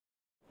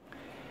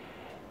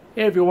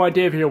Hey everyone,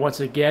 Dave here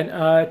once again.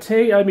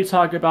 Today I'm going to be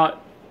talking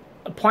about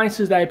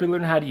appliances that I've been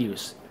learning how to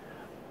use.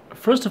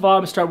 First of all,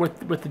 I'm going to start with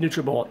the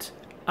NutriBullet.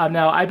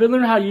 Now I've been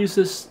learning how to use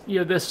this,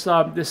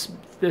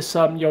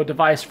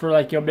 device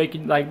for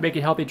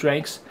making healthy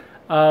drinks.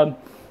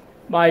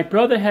 My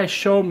brother has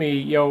shown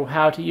me,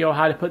 how to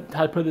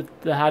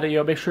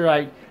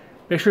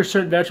make sure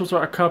certain vegetables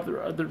are cooked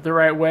the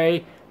right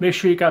way. Make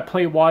sure you got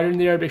plain water in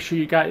there. Make sure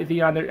you got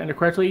everything on there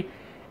correctly.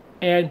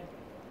 And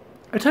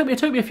it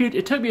took me a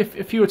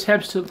few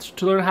attempts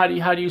to learn how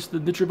to use the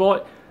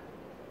NutriBullet.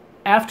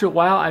 After a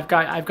while, I've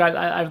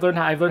learned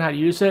how to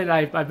use it, and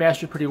I've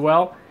mastered it pretty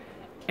well.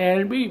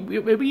 And we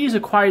use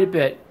it quite a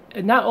bit.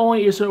 And not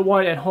only is there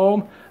one at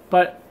home,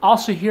 but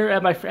also here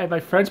at my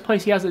friend's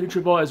place, he has a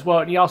NutriBullet as well,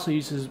 and he also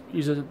uses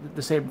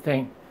the same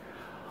thing.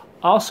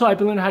 Also, I've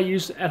been learning how to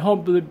use at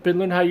home. Been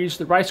learning how to use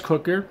the rice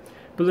cooker.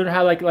 Been learning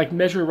how to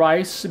measure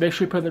rice, make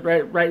sure you put the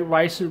right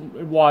rice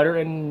in water,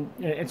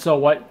 and so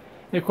what.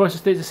 And of course,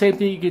 it's the same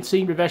thing you can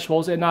see in your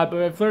vegetables. And but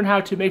I've learned how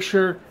to make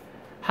sure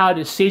how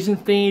to season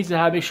things and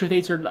how to make sure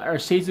things are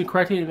seasoned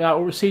correctly and not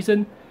over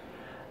seasoned.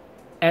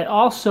 And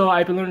also,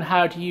 I've been learning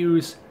how to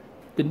use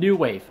the New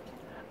Wave.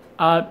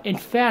 In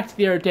fact,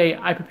 the other day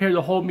I prepared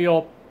the whole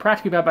meal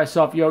practically by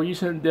myself.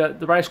 Using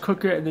the rice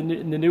cooker and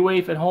the New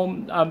Wave at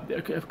home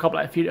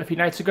a few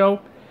nights ago.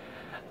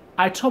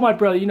 I told my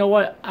brother, you know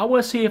what? I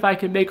want to see if I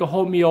can make a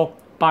whole meal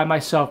by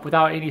myself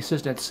without any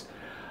assistance.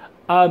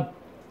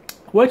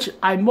 Which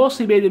I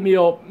mostly made the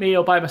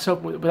meal by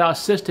myself without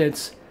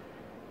assistance.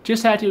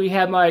 Just had to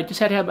have my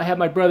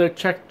brother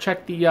check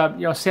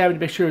the salmon to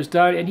make sure it was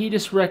done, and he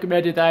just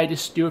recommended that I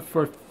just do it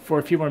for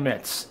a few more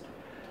minutes.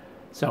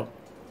 So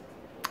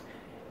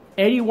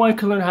anyone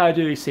can learn how to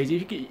do these things.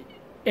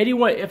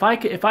 If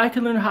I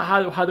can learn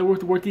how to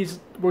work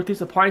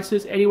these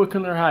appliances, anyone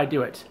can learn how to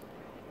do it.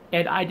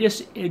 And I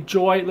just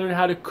enjoy learning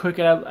how to cook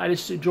it. I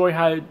just enjoy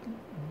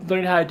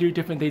learning how to do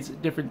different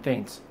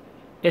things.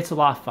 It's a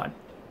lot of fun.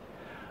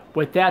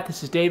 With that,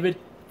 this is David.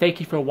 Thank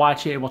you for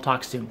watching, and we'll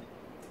talk soon.